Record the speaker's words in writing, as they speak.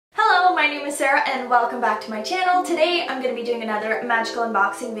my name is Sarah and welcome back to my channel. Today I'm going to be doing another magical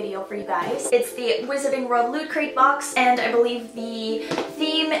unboxing video for you guys. It's the Wizarding World Loot Crate box and I believe the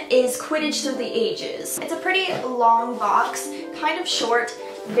theme is Quidditch Through the Ages. It's a pretty long box, kind of short,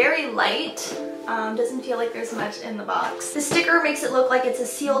 very light. Doesn't feel like there's much in the box. The sticker makes it look like it's a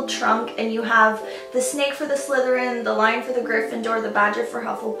sealed trunk and you have the snake for the Slytherin, the lion for the Gryffindor, the badger for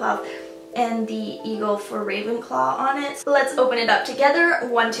Hufflepuff, and the eagle for Ravenclaw on it. Let's open it up together.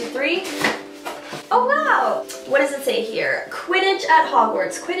 1, 2, 3. Oh wow! What does it say here? Quidditch at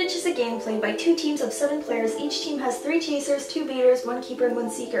Hogwarts. Quidditch is a game played by 2 teams of 7 players. Each team has 3 chasers, 2 beaters, 1 keeper, and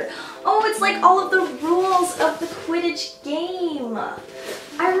 1 seeker. Oh, it's like all of the rules of the Quidditch game.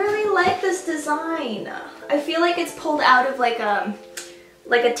 I really like this design. I feel like it's pulled out of like a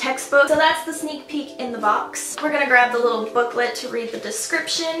textbook. So that's the sneak peek in the box. We're gonna grab the little booklet to read the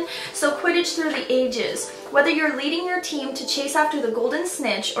description. So Quidditch Through the Ages. Whether you're leading your team to chase after the golden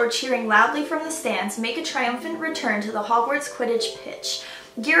snitch or cheering loudly from the stands, make a triumphant return to the Hogwarts Quidditch pitch.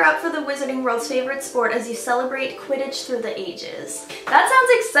 Gear up for the Wizarding World's favorite sport as you celebrate Quidditch Through the Ages. That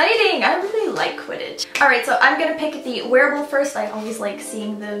sounds exciting! I really like Quidditch. Alright, so I'm gonna pick the wearable first. I always like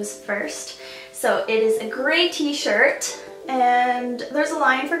seeing those first. So it is a gray t-shirt. And there's a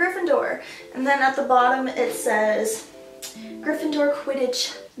lion for Gryffindor. And then at the bottom it says Gryffindor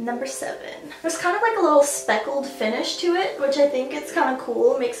Quidditch number 7. There's kind of like a little speckled finish to it, which I think it's kind of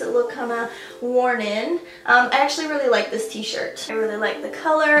cool. Makes it look kind of worn in. I actually really like this t-shirt. I really like the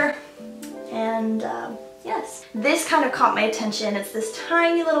color. And yes. This kind of caught my attention. It's this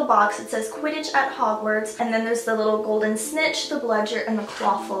tiny little box. It says Quidditch at Hogwarts. And then there's the little golden snitch, the bludger, and the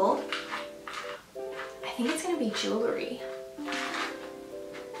clawful. I think it's going to be jewelry.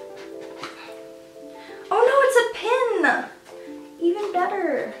 Oh no, it's a pin! Even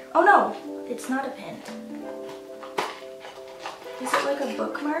better. Oh no, it's not a pin. Is it like a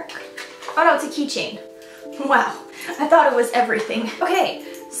bookmark? Oh no, it's a keychain. Wow, I thought it was everything. Okay,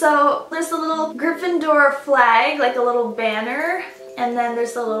 so there's the little Gryffindor flag, like a little banner. And then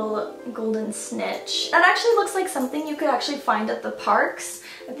there's the little golden snitch. That actually looks like something you could actually find at the parks.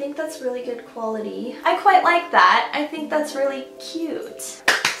 I think that's really good quality. I quite like that. I think that's really cute.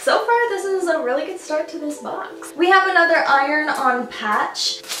 So far, this is a really good start to this box. We have another iron-on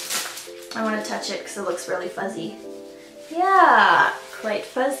patch. I want to touch it because it looks really fuzzy. Yeah, quite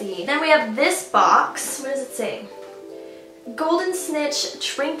fuzzy. Then we have this box. What does it say? Golden Snitch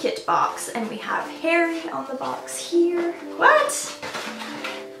trinket box, and we have Harry on the box here. What?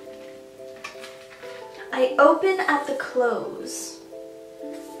 I open at the close.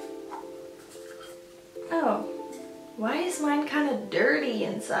 Oh, why is mine kind of dirty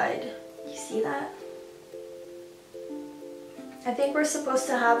inside? You see that? I think we're supposed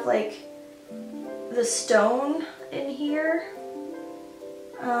to have like the stone in here.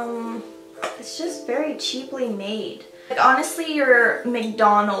 It's just very cheaply made. Like honestly, your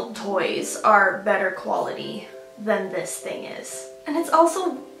McDonald's toys are better quality than this thing is. And it's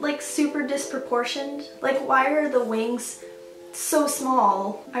also like super disproportioned. Like why are the wings so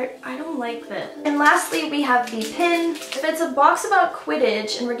small? I don't like this. And lastly, we have the pin. If it's a box about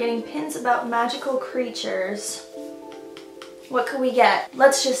Quidditch and we're getting pins about magical creatures, what could we get?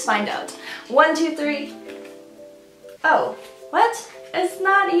 Let's just find out. 1, 2, 3. Oh, what? It's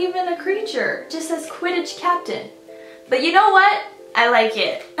not even a creature. It just says Quidditch Captain. But you know what? I like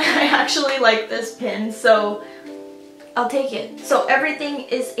it. I actually like this pin, so I'll take it. So everything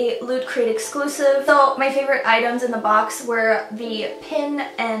is a Loot Crate exclusive. So my favorite items in the box were the pin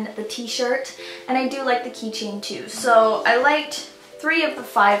and the t-shirt, and I do like the keychain too. So I liked 3 of the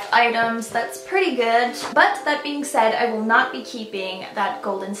 5 items. That's pretty good. But that being said, I will not be keeping that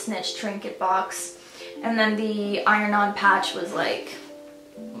golden snitch trinket box. And then the iron-on patch was like,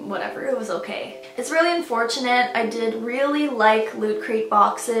 whatever, it was okay. It's really unfortunate. I did really like Loot Crate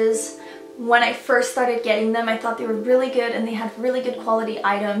boxes. When I first started getting them, I thought they were really good and they had really good quality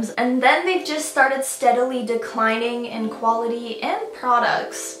items. And then they've just started steadily declining in quality and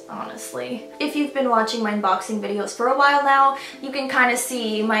products, honestly. If you've been watching my unboxing videos for a while now, you can kind of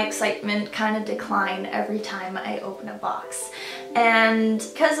see my excitement kind of decline every time I open a box. And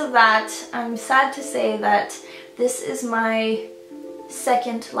because of that, I'm sad to say that this is my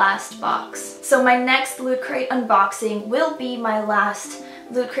second last box. So my next Loot Crate unboxing will be my last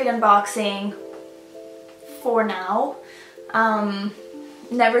Loot Crate unboxing for now.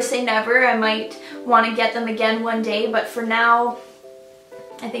 Never say never. I might want to get them again one day, but for now,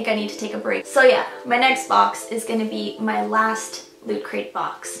 I think I need to take a break. So yeah, my next box is going to be my last Loot Crate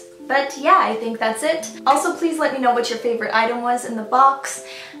box. But yeah, I think that's it. Also, please let me know what your favorite item was in the box.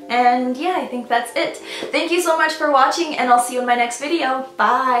 And yeah, I think that's it. Thank you so much for watching, and I'll see you in my next video.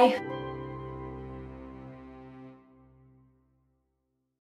 Bye!